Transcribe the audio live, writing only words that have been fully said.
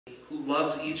who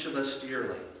loves each of us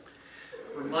dearly.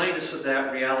 Remind us of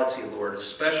that reality, Lord,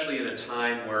 especially in a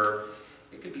time where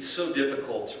it can be so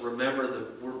difficult to remember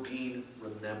that we're being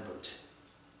remembered.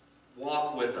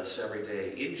 Walk with us every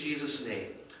day. In Jesus' name,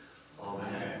 amen.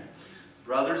 Amen.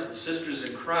 Brothers and sisters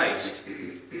in Christ,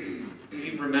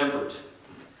 be remembered.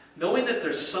 Knowing that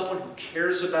there's someone who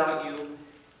cares about you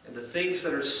and the things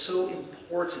that are so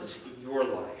important in your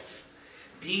life.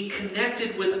 Being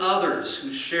connected with others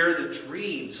who share the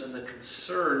dreams and the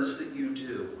concerns that you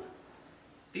do.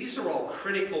 These are all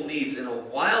critical needs in a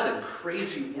wild and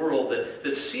crazy world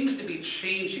that seems to be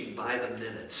changing by the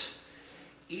minute.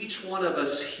 Each one of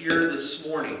us here this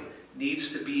morning needs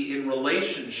to be in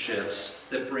relationships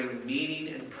that bring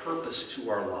meaning and purpose to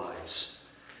our lives.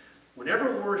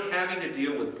 Whenever we're having to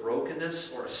deal with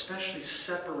brokenness, or especially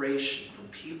separation from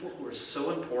people who are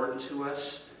so important to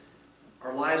us,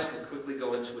 our lives can quickly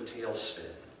go into a tailspin.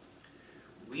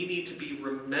 We need to be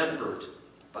remembered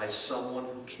by someone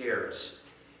who cares.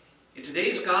 In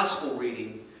today's gospel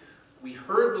reading, we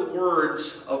heard the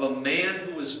words of a man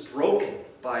who was broken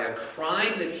by a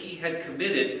crime that he had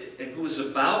committed and who was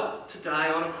about to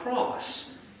die on a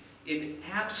cross. In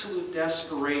absolute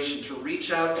desperation to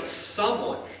reach out to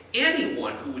someone,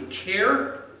 anyone who would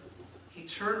care, he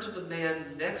turned to the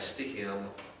man next to him,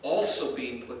 also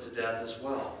being put to death as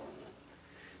well.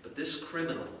 But this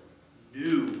criminal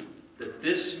knew that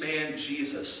this man,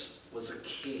 Jesus, was a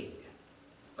king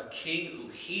who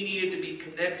he needed to be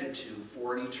connected to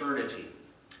for an eternity.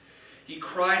 He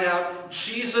cried out,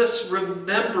 "Jesus,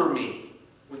 remember me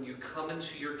when you come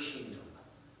into your kingdom."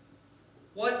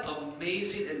 What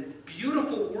amazing and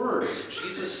beautiful words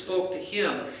Jesus spoke to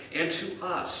him and to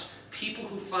us, people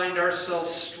who find ourselves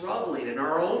struggling in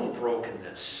our own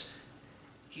brokenness.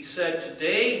 He said,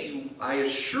 I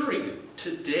assure you,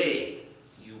 today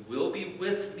you will be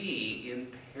with me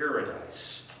in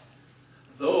paradise.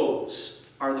 Those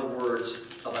are the words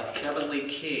of a heavenly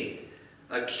king,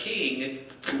 a king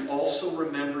who also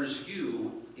remembers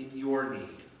you in your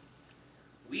need.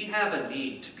 We have a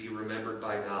need to be remembered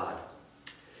by God.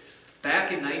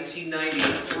 Back in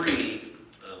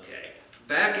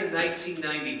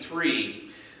 1993,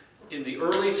 in the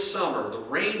early summer, the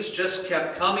rains just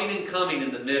kept coming and coming in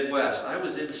the Midwest. I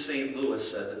was in St.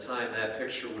 Louis at the time that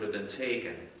picture would have been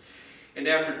taken. And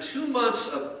after 2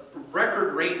 months of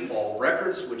record rainfall,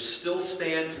 records which still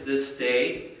stand to this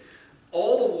day,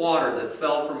 all the water that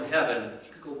fell from heaven,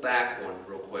 you could go back one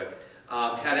real quick,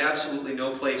 had absolutely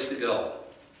no place to go.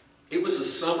 It was a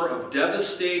summer of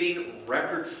devastating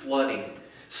record flooding.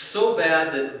 So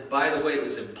bad that, by the way, it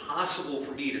was impossible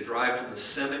for me to drive from the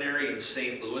seminary in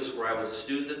St. Louis, where I was a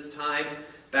student at the time,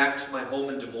 back to my home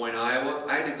in Des Moines, Iowa.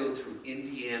 I had to go through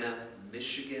Indiana,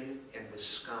 Michigan, and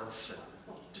Wisconsin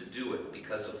to do it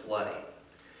because of flooding.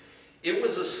 It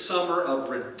was a summer of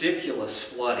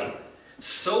ridiculous flooding.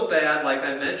 So bad, like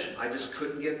I mentioned, I just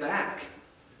couldn't get back.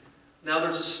 Now,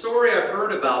 there's a story I've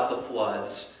heard about the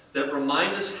floods that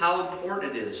reminds us how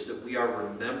important it is that we are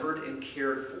remembered and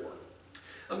cared for.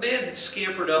 A man had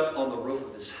scampered up on the roof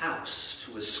of his house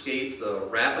to escape the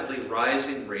rapidly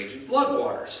rising, raging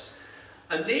floodwaters.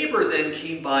 A neighbor then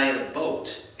came by in a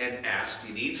boat and asked, "Do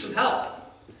you need some help?"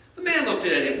 The man looked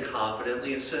at him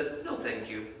confidently and said, "No, thank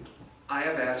you. I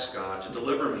have asked God to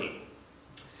deliver me."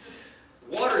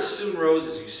 The water soon rose,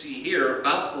 as you see here,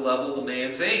 about to the level of the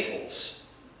man's ankles.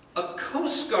 A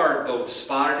Coast Guard boat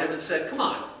spotted him and said, "Come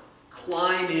on,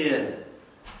 climb in."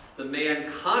 The man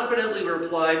confidently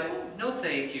replied, "Oh, no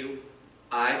thank you.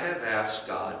 I have asked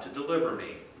God to deliver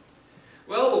me."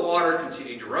 Well, the water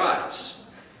continued to rise.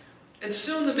 And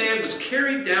soon the man was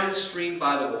carried downstream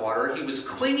by the water. He was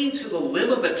clinging to the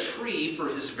limb of a tree for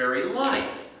his very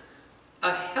life.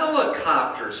 A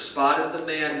helicopter spotted the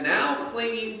man now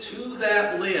clinging to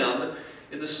that limb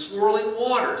in the swirling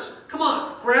waters. "Come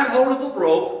on, grab hold of the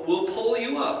rope. We'll pull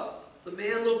you up." The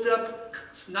man looked up,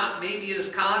 not maybe as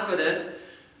confident,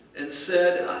 and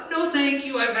said, "No thank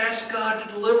you, I've asked God to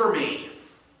deliver me."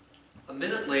 A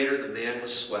minute later, the man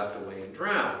was swept away and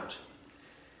drowned.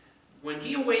 When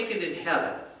he awakened in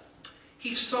heaven,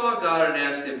 he saw God and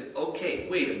asked him, "Okay,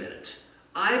 wait a minute.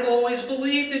 I've always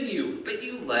believed in you, but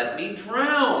you let me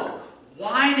drown.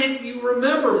 Why didn't you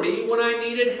remember me when I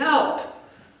needed help?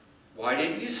 Why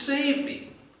didn't you save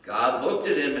me?" God looked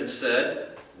at him and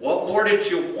said, "What more did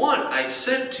you want? I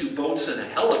sent 2 boats and a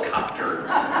helicopter."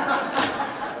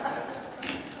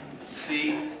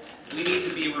 See, we need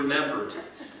to be remembered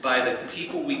by the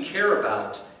people we care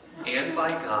about and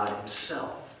by God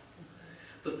Himself.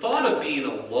 The thought of being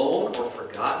alone or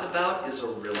forgotten about is a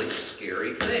really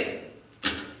scary thing.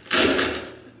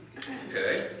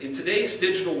 Okay. In today's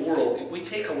digital world, we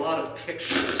take a lot of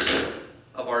pictures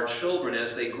of our children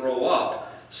as they grow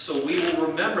up, so we will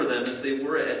remember them as they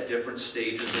were at different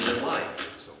stages in their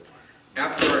life.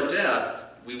 After our death,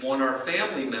 we want our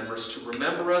family members to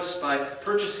remember us by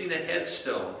purchasing a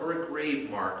headstone or a grave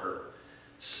marker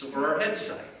for our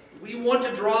headsite. We want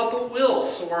to draw up a will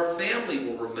so our family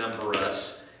will remember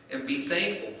us and be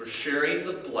thankful for sharing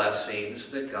the blessings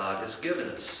that God has given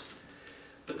us.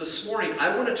 But this morning,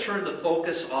 I want to turn the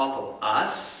focus off of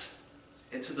us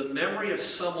and to the memory of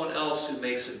someone else who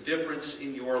makes a difference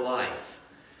in your life.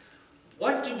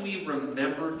 What do we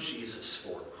remember Jesus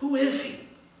for? Who is he?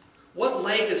 What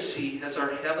legacy has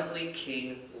our heavenly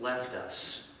King left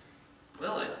us?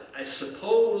 Well, I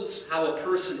suppose how a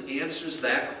person answers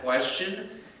that question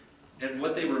and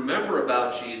what they remember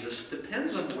about Jesus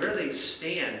depends on where they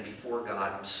stand before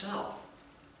God himself.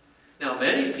 Now,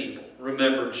 many people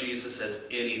remember Jesus as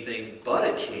anything but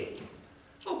a king.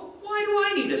 Well, why do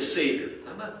I need a Savior?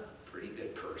 I'm a pretty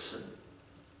good person.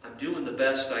 I'm doing the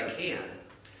best I can.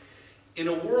 In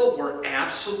a world where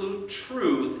absolute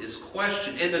truth is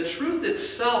questioned, and the truth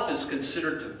itself is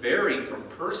considered to vary from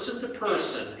person to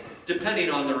person, depending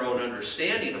on their own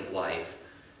understanding of life,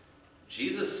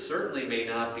 Jesus certainly may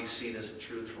not be seen as the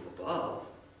truth from above.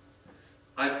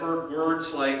 I've heard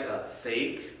words like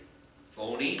fake,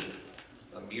 phony,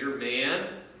 a mere man,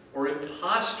 or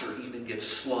imposter even get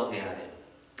slung at him.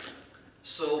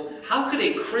 So how could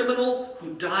a criminal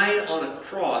who died on a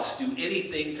cross do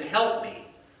anything to help me?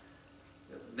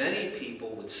 Many people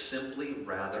would simply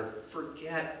rather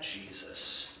forget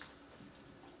Jesus.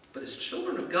 But as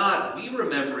children of God, we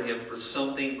remember him for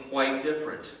something quite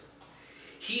different.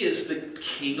 He is the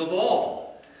King of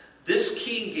all. This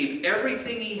King gave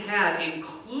everything he had,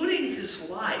 including his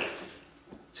life,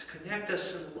 to connect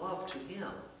us in love to him.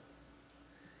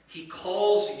 He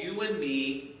calls you and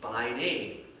me by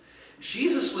name.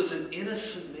 Jesus was an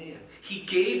innocent man. He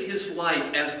gave his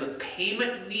life as the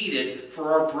payment needed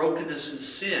for our brokenness and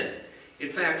sin. In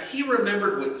fact, he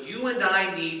remembered what you and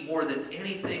I need more than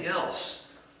anything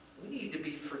else. We need to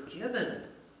be forgiven.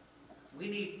 We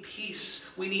need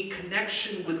peace. We need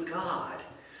connection with God.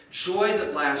 Joy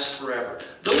that lasts forever.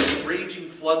 Those raging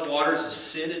floodwaters of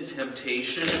sin and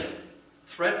temptation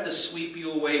threaten to sweep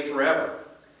you away forever.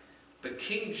 But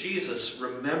King Jesus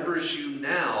remembers you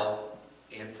now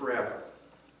and forever.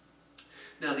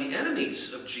 Now, the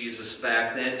enemies of Jesus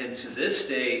back then and to this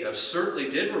day certainly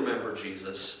did remember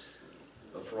Jesus,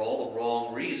 but for all the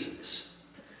wrong reasons.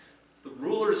 The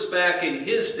rulers back in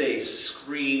his day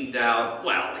screamed out,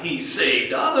 well, he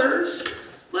saved others.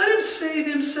 Let him save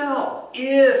himself,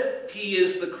 if he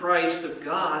is the Christ of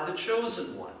God, the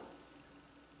chosen one.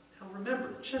 Now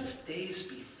remember, just days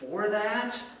before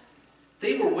that,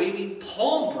 they were waving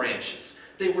palm branches.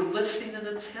 They were listening in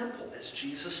the temple as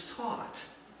Jesus taught.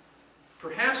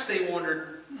 Perhaps they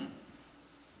wondered,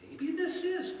 maybe this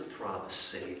is the promised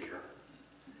Savior.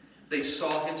 They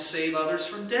saw him save others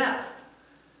from death.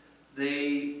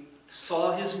 They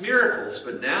saw his miracles,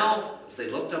 but now, as they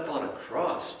looked up on a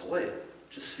cross, boy, it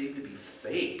just seemed to be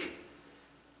fake.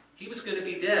 He was going to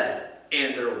be dead,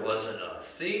 and there wasn't a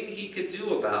thing he could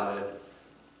do about it,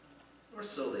 or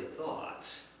so they thought.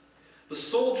 The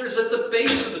soldiers at the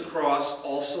base of the cross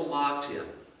also mocked him.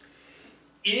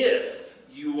 If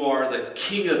you are the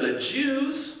King of the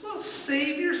Jews, well,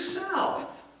 save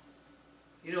yourself.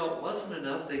 You know, it wasn't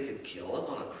enough they could kill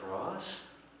him on a cross.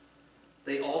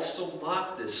 They also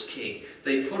mocked this king.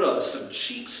 They put some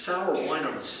cheap sour wine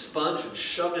on a sponge and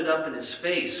shoved it up in his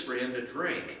face for him to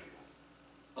drink.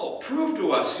 Oh, prove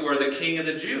to us you are the King of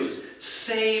the Jews.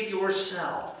 Save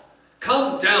yourself.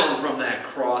 Come down from that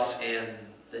cross and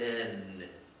then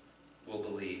we'll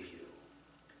believe you.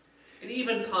 And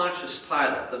even Pontius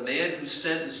Pilate, the man who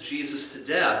sentenced Jesus to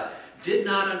death, did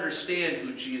not understand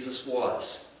who Jesus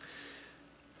was.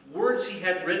 Words he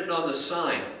had written on the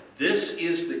sign, "This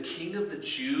is the King of the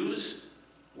Jews,"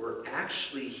 were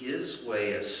actually his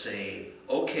way of saying,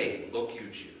 okay, look you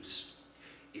Jews,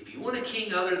 if you want a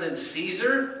king other than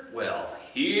Caesar, well,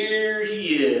 here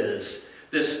he is.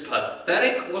 This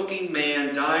pathetic-looking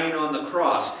man dying on the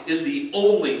cross is the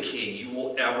only king you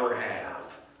will ever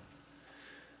have.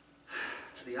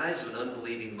 To the eyes of an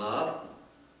unbelieving mob,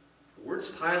 the words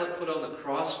Pilate put on the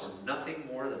cross were nothing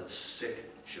more than a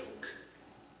sick joke.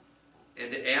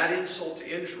 And to add insult to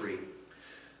injury,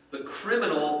 the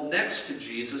criminal next to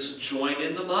Jesus joined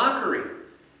in the mockery.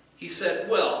 He said,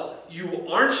 well,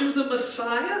 aren't you the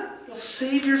Messiah? Well,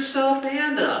 save yourself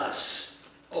and us.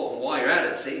 Oh, and while you're at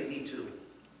it, save me too.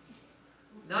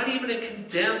 Not even a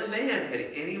condemned man had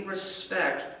any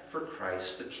respect for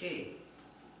Christ the King.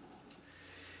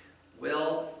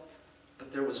 Well,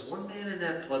 But there was one man in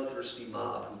that bloodthirsty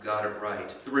mob who got it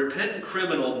right. The repentant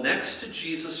criminal next to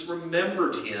Jesus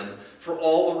remembered him for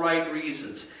all the right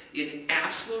reasons. In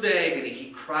absolute agony, he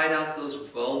cried out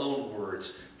those well-known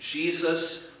words,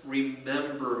 "Jesus,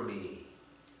 remember me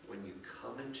when you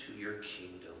come into your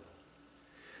kingdom."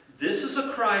 This is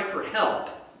a cry for help,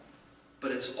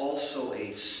 but it's also a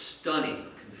stunning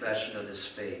confession of his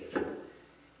faith.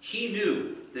 He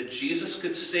knew that Jesus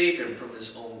could save him from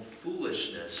his own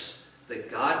foolishness that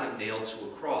got him nailed to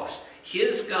a cross.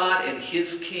 His God and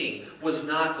his King was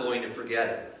not going to forget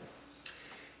him.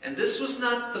 And this was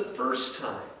not the first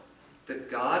time that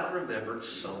God remembered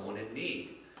someone in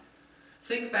need.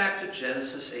 Think back to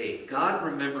Genesis 8. God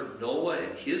remembered Noah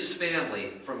and his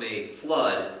family from a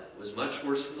flood that was much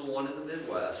worse than the one in the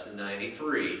Midwest in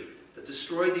 93 that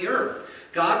destroyed the earth.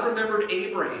 God remembered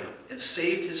Abraham and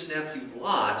saved his nephew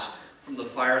Lot from the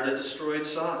fire that destroyed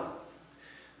Sodom.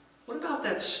 What about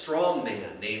that strong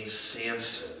man named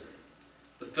Samson?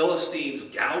 The Philistines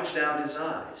gouged out his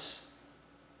eyes.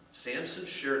 Samson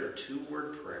shared a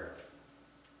two-word prayer: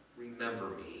 "Remember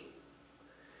me."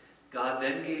 God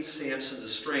then gave Samson the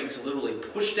strength to literally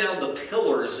push down the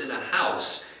pillars in a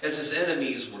house as his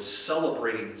enemies were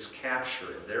celebrating his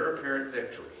capture and their apparent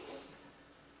victory.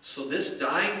 So this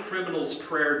dying criminal's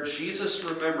prayer, "Jesus,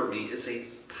 remember me," is a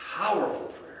powerful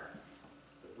prayer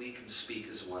that we can speak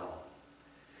as well.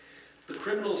 The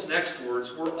criminal's next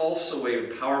words were also a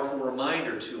powerful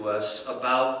reminder to us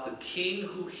about the King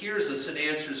who hears us and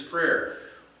answers prayer.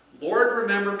 "Lord,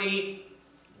 remember me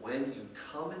when you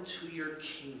come into your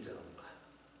kingdom."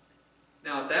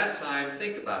 Now at that time,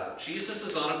 think about it. Jesus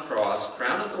is on a cross,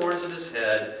 crown of thorns in his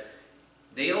head,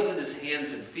 nails in his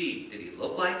hands and feet. Did he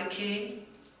look like a king?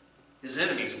 His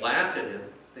enemies laughed at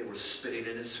him. They were spitting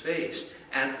in his face.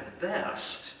 At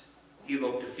best, he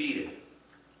looked defeated.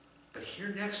 But here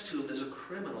next to him is a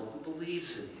criminal who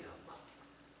believes in him.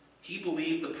 He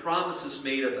believed the promises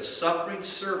made of a suffering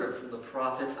servant from the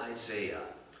prophet Isaiah.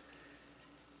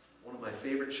 One of my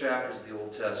favorite chapters of the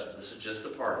Old Testament. This is just a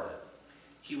part of it.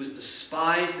 He was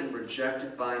despised and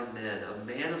rejected by men, a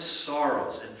man of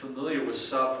sorrows and familiar with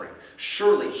suffering.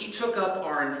 Surely he took up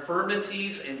our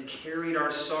infirmities and carried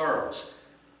our sorrows.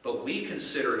 But we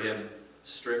consider him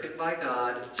stricken by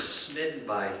God, smitten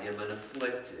by him, and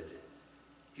afflicted.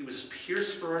 He was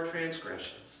pierced for our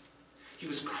transgressions. He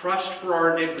was crushed for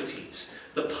our iniquities.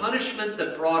 The punishment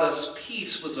that brought us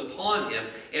peace was upon him,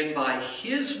 and by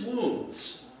his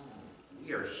wounds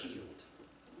we are healed.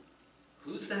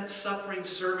 Who's that suffering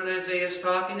servant Isaiah is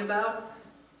talking about?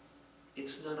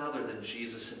 It's none other than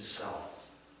Jesus himself.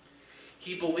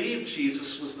 He believed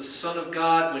Jesus was the Son of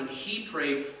God when he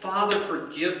prayed, "Father,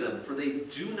 forgive them, for they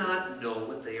do not know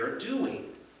what they are doing."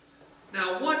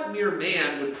 Now, what mere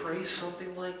man would pray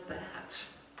something like that?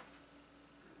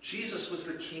 Jesus was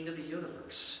the King of the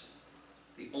universe,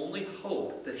 the only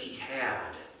hope that he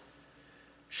had.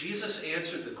 Jesus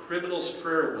answered the criminal's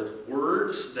prayer with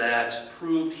words that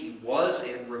proved he was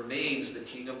and remains the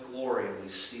King of glory, and we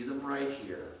see them right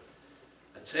here.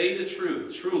 "I tell you the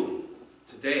truth, truly,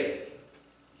 today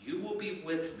you will be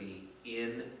with me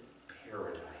in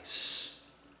paradise."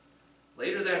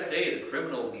 Later that day, the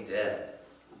criminal will be dead,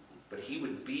 but he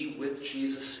would be with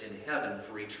Jesus in heaven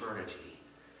for eternity.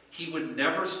 He would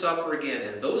never suffer again.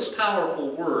 And those powerful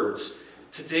words,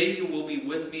 "Today you will be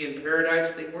with me in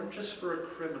paradise," they weren't just for a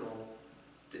criminal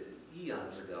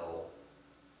eons ago.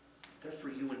 They're for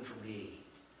you and for me.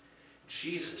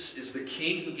 Jesus is the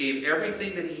King who gave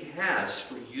everything that he has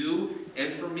for you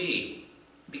and for me,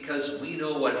 because we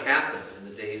know what happened in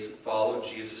the days that followed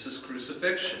Jesus'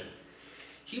 crucifixion.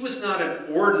 He was not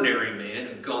an ordinary man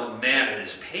who'd gone mad at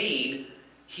his pain.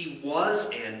 He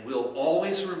was and will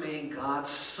always remain God's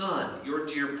Son, your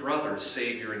dear brother,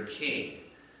 Savior, and King.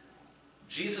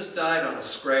 Jesus died on a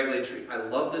scraggly tree. I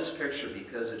love this picture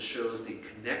because it shows the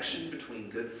connection between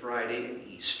Good Friday and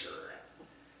Easter.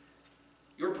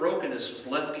 Your brokenness was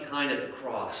left behind at the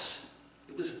cross.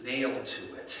 It was nailed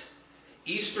to it.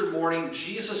 Easter morning,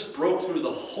 Jesus broke through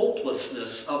the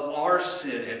hopelessness of our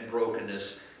sin and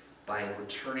brokenness by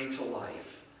returning to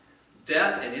life.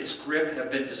 Death and its grip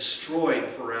have been destroyed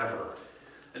forever.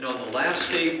 And on the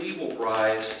last day we will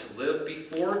rise to live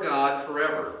before God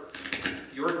forever.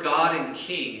 Your God and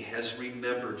King has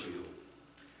remembered you.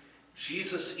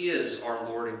 Jesus is our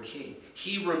Lord and King.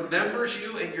 He remembers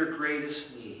you and your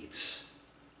greatest needs.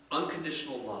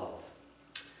 Unconditional love.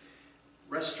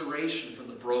 Restoration from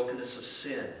the brokenness of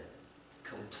sin.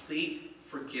 Complete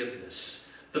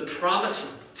forgiveness. The promise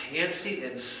of dancing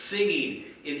and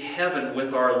singing in heaven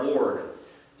with our Lord.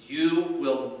 You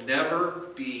will never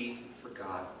be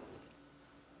forgotten.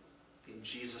 In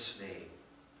Jesus' name,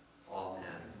 amen.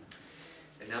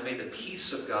 now may the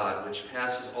peace of God, which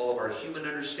passes all of our human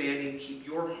understanding, keep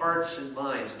your hearts and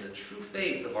minds in the true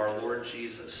faith of our Lord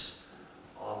Jesus.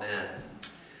 Amen.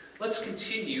 Let's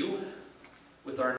continue with our